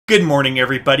Good morning,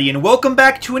 everybody, and welcome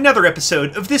back to another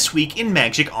episode of This Week in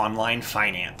Magic Online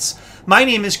Finance. My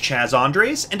name is Chaz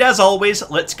Andres, and as always,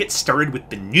 let's get started with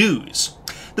the news.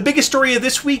 The biggest story of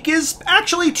this week is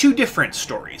actually two different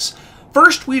stories.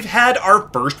 First, we've had our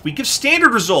first week of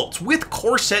standard results, with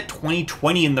Core Set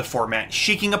 2020 in the format,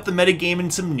 shaking up the metagame in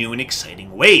some new and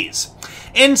exciting ways.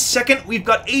 And second, we've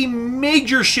got a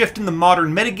major shift in the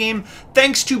modern metagame,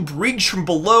 thanks to Bridge from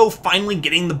Below finally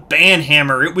getting the ban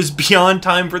hammer. It was beyond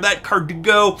time for that card to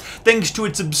go, thanks to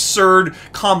its absurd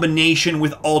combination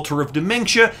with Altar of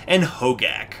Dementia and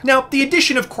Hogak. Now, the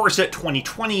addition of Core Set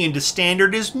 2020 into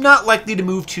Standard is not likely to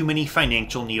move too many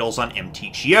financial needles on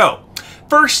MTGO.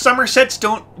 First, summer sets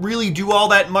don't really do all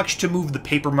that much to move the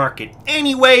paper market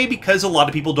anyway, because a lot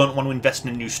of people don't want to invest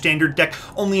in a new standard deck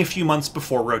only a few months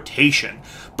before rotation.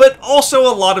 But also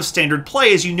a lot of standard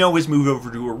play, as you know, has moved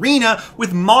over to Arena,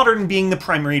 with Modern being the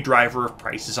primary driver of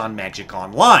prices on Magic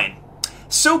Online.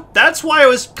 So that's why I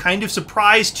was kind of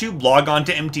surprised to log on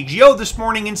to MTGO this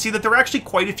morning and see that there are actually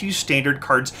quite a few standard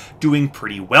cards doing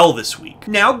pretty well this week.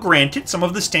 Now, granted, some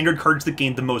of the standard cards that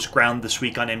gained the most ground this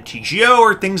week on MTGO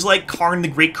are things like Karn the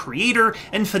Great Creator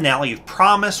and Finale of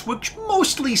Promise, which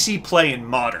mostly see play in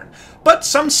Modern. But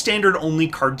some standard-only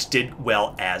cards did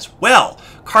well as well.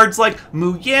 Cards like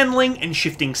Mu Yanling and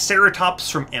Shifting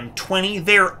Ceratops from M20,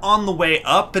 they're on the way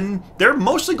up, and they're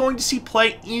mostly going to see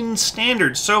play in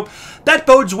Standard. So that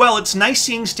bodes well. It's nice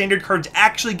seeing Standard cards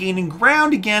actually gaining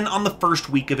ground again on the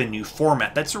first week of a new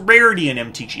format. That's a rarity in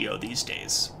MTGO these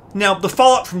days. Now, the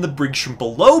fallout from the Bridge from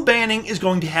Below banning is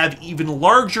going to have even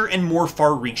larger and more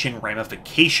far-reaching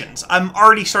ramifications. I'm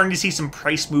already starting to see some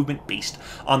price movement based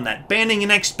on that banning,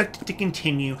 and I expect it to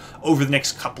continue over the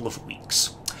next couple of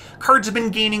weeks. Cards have been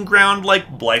gaining ground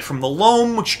like Blythe from the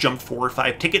Loam, which jumped 4 or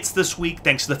 5 tickets this week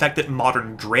thanks to the fact that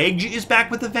Modern Dredge is back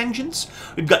with a vengeance.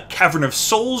 We've got Cavern of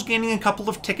Souls gaining a couple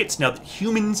of tickets now that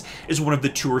Humans is one of the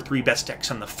 2 or 3 best decks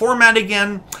on the format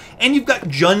again. And you've got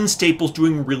Jund Staples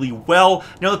doing really well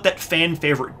now that that fan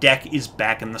favorite deck is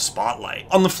back in the spotlight.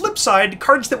 On the flip side,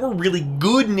 cards that were really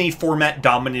good in a format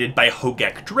dominated by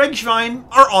Hogak Dredgevine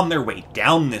are on their way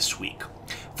down this week.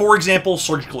 For example,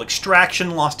 Surgical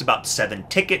Extraction lost about 7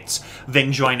 tickets,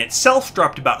 Vengevine itself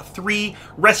dropped about 3,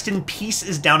 Rest in Peace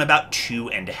is down about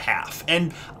 2.5,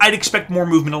 and I'd expect more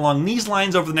movement along these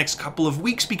lines over the next couple of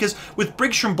weeks because with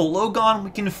Bridge from Below gone, we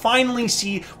can finally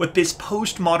see what this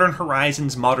post-Modern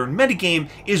Horizons modern metagame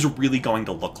is really going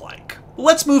to look like.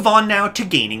 Let's move on now to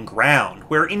gaining ground,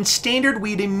 where in Standard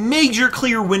we had a major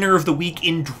clear winner of the week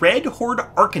in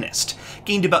Dreadhorde Arcanist.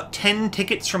 Gained about 10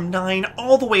 tickets from 9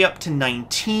 all the way up to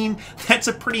 19. That's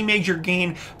a pretty major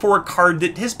gain for a card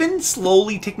that has been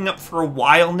slowly ticking up for a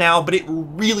while now, but it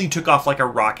really took off like a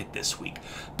rocket this week,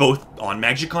 both on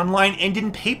Magic Online and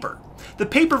in paper. The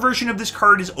paper version of this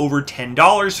card is over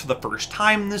 $10 for the first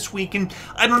time this week, and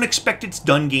I don't expect it's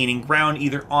done gaining ground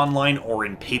either online or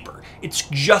in paper. It's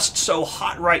just so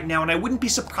hot right now, and I wouldn't be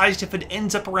surprised if it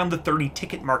ends up around the 30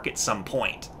 ticket mark at some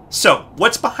point. So,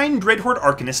 what's behind Dreadhorde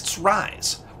Arcanist's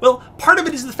rise? Well, part of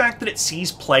it is the fact that it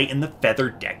sees play in the Feather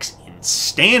decks in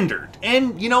Standard.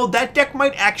 And, you know, that deck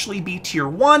might actually be Tier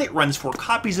 1, it runs 4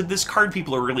 copies of this card,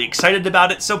 people are really excited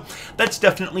about it, so that's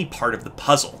definitely part of the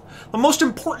puzzle. The most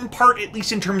important part, at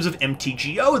least in terms of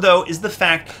MTGO though, is the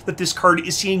fact that this card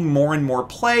is seeing more and more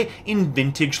play in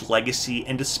Vintage, Legacy,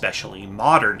 and especially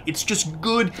Modern. It's just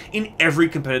good in every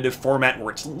competitive format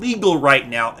where it's legal right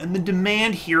now, and the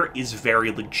demand here is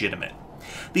very legitimate.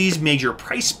 These major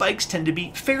price spikes tend to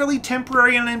be fairly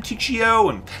temporary on MTGO,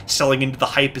 and selling into the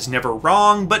hype is never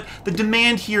wrong, but the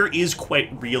demand here is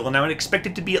quite real, and I would expect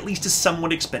it to be at least a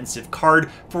somewhat expensive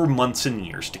card for months and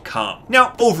years to come.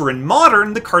 Now, over in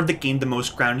Modern, the card that gained the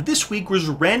most ground this week was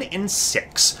Wrenn and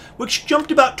 6, which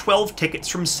jumped about 12 tickets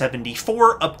from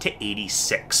 74 up to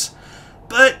 86.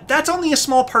 But that's only a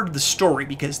small part of the story,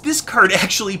 because this card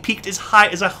actually peaked as high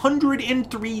as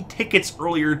 103 tickets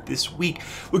earlier this week,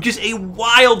 which is a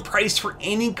wild price for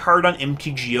any card on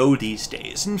MTGO these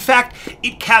days. In fact,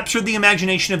 it captured the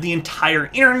imagination of the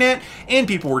entire internet, and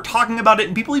people were talking about it,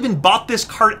 and people even bought this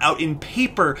card out in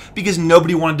paper because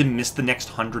nobody wanted to miss the next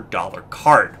 $100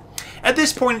 card. At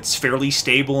this point, it's fairly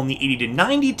stable in the 80 to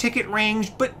 90 ticket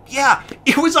range, but yeah,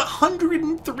 it was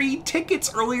 103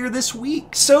 tickets earlier this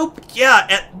week. So yeah,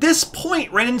 at this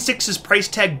point, Wrenn and 6's price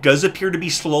tag does appear to be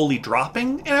slowly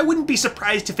dropping, and I wouldn't be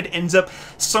surprised if it ends up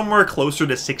somewhere closer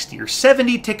to 60 or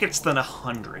 70 tickets than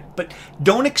 100. But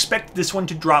don't expect this one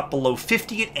to drop below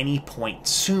 50 at any point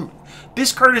soon.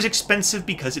 This card is expensive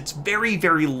because it's very,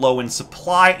 very low in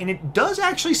supply, and it does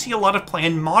actually see a lot of play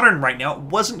in Modern right now. It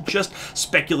wasn't just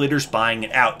speculators buying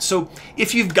it out. So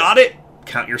if you've got it,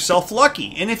 count yourself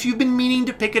lucky, and if you've been meaning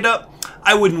to pick it up,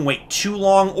 I wouldn't wait too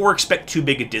long or expect too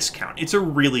big a discount. It's a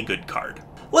really good card.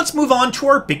 Let's move on to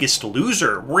our biggest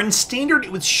loser, where in Standard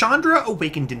it was Chandra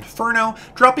Awakened Inferno,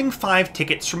 dropping 5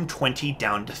 tickets from 20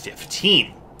 down to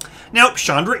 15. Now,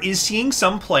 Chandra is seeing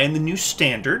some play in the new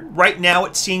Standard. Right now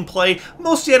it's seeing play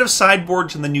mostly out of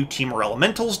sideboards in the new Temur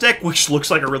Elementals deck, which looks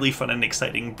like a really fun and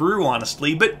exciting brew,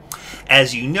 honestly, but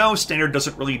as you know, Standard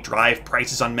doesn't really drive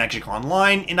prices on Magic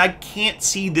Online, and I can't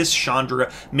see this Chandra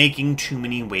making too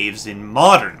many waves in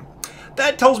Modern.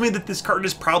 That tells me that this card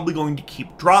is probably going to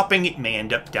keep dropping. It may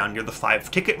end up down near the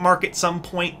 5-ticket mark at some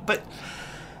point, but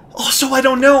also I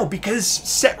don't know, because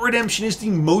set redemption is the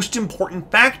most important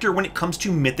factor when it comes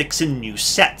to mythics and new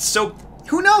sets. So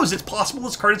who knows? It's possible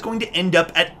this card is going to end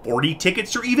up at 40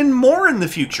 tickets or even more in the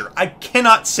future. I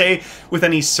cannot say with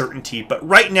any certainty, but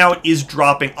right now it is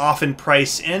dropping off in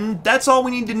price, and that's all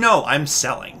we need to know. I'm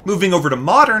selling. Moving over to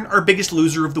Modern, our biggest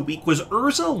loser of the week was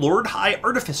Urza Lord High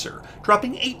Artificer,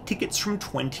 dropping 8 tickets from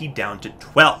 20 down to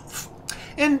 12.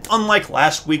 And unlike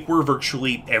last week, where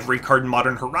virtually every card in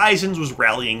Modern Horizons was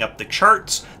rallying up the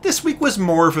charts, this week was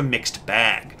more of a mixed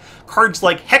bag. Cards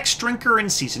like Hex Drinker and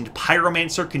Seasoned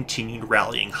Pyromancer continued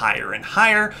rallying higher and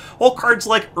higher, while cards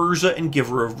like Urza and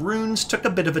Giver of Runes took a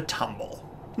bit of a tumble.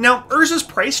 Now, Urza's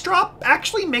price drop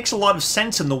actually makes a lot of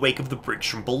sense in the wake of the Bridge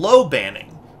from Below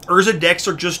banning. Urza decks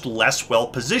are just less well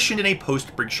positioned in a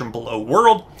post-Bridge from Below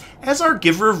world, as are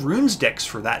Giver of Runes decks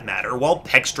for that matter, while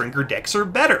Hex Drinker decks are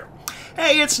better.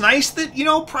 Hey, it's nice that,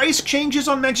 price changes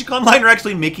on Magic Online are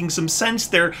actually making some sense.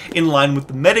 They're in line with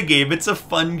the metagame. It's a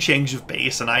fun change of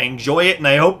pace, and I enjoy it, and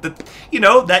I hope that,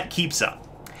 that keeps up.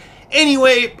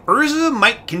 Anyway, Urza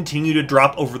might continue to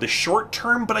drop over the short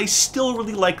term, but I still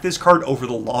really like this card over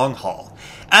the long haul.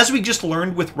 As we just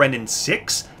learned with Wrenn and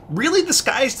 6, really the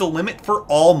sky's the limit for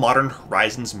all Modern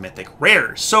Horizons mythic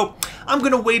rares, so I'm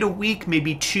going to wait a week,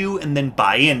 maybe 2, and then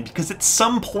buy in, because at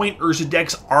some point Urza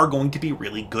decks are going to be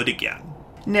really good again.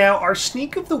 Now, our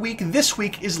sneak of the week this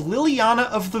week is Liliana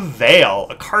of the Veil,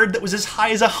 a card that was as high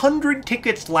as 100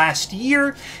 tickets last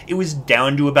year. It was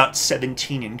down to about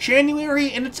 17 in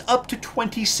January, and it's up to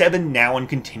 27 now and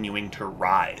continuing to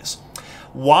rise.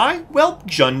 Why? Well,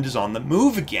 Jund is on the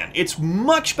move again. It's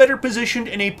much better positioned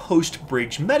in a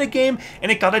post-Bridge metagame,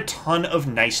 and it got a ton of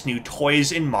nice new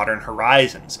toys in Modern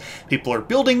Horizons. People are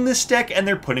building this deck, and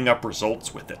they're putting up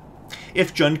results with it.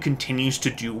 If Jund continues to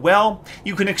do well,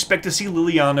 you can expect to see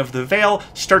Liliana of the Veil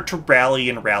start to rally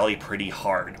and rally pretty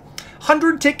hard.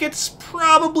 100 tickets,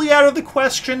 probably out of the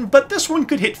question, but this one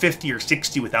could hit 50 or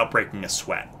 60 without breaking a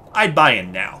sweat. I'd buy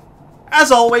in now. As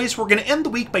always, we're going to end the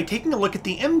week by taking a look at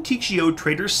the MTGO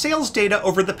Trader's sales data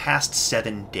over the past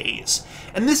 7 days.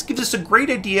 And this gives us a great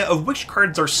idea of which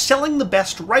cards are selling the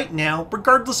best right now,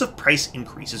 regardless of price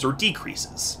increases or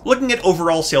decreases. Looking at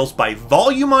overall sales by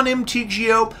volume on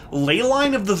MTGO,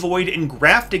 Leyline of the Void and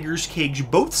Grafdigger's Cage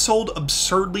both sold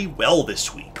absurdly well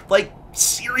this week. Like,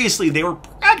 seriously, they were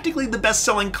practically the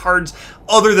best-selling cards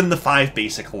other than the 5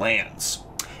 basic lands.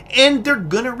 And they're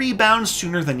gonna rebound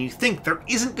sooner than you think. There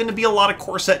isn't gonna be a lot of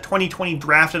Core Set 2020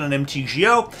 drafted on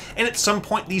MTGO, and at some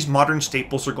point these modern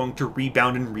staples are going to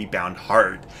rebound and rebound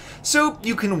hard. So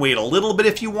you can wait a little bit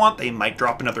if you want. They might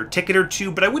drop another ticket or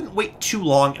two, but I wouldn't wait too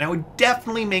long, and I would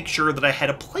definitely make sure that I had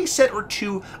a playset or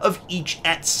 2 of each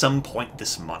at some point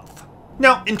this month.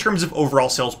 Now, in terms of overall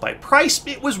sales by price,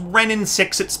 it was Wrenn and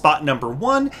 6 at spot number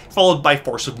 1, followed by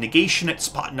Force of Negation at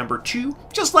spot number 2,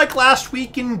 just like last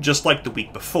week and just like the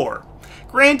week before.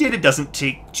 Granted, it doesn't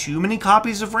take too many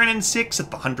copies of Wrenn and 6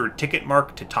 at the 100 ticket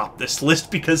mark to top this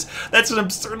list, because that's an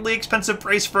absurdly expensive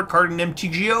price for a card in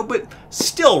MTGO, but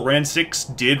still, Wrenn and 6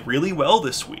 did really well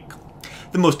this week.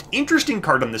 The most interesting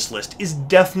card on this list is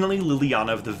definitely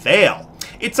Liliana of the Veil.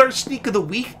 It's our sneak of the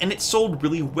week, and it sold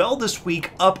really well this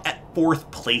week, up at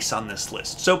 4th place on this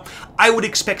list, so I would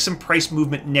expect some price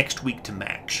movement next week to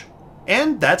match.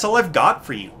 And that's all I've got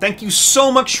for you. Thank you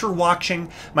so much for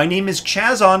watching. My name is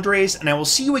Chaz Andres, and I will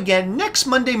see you again next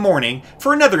Monday morning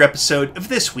for another episode of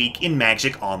This Week in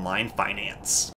Magic Online Finance.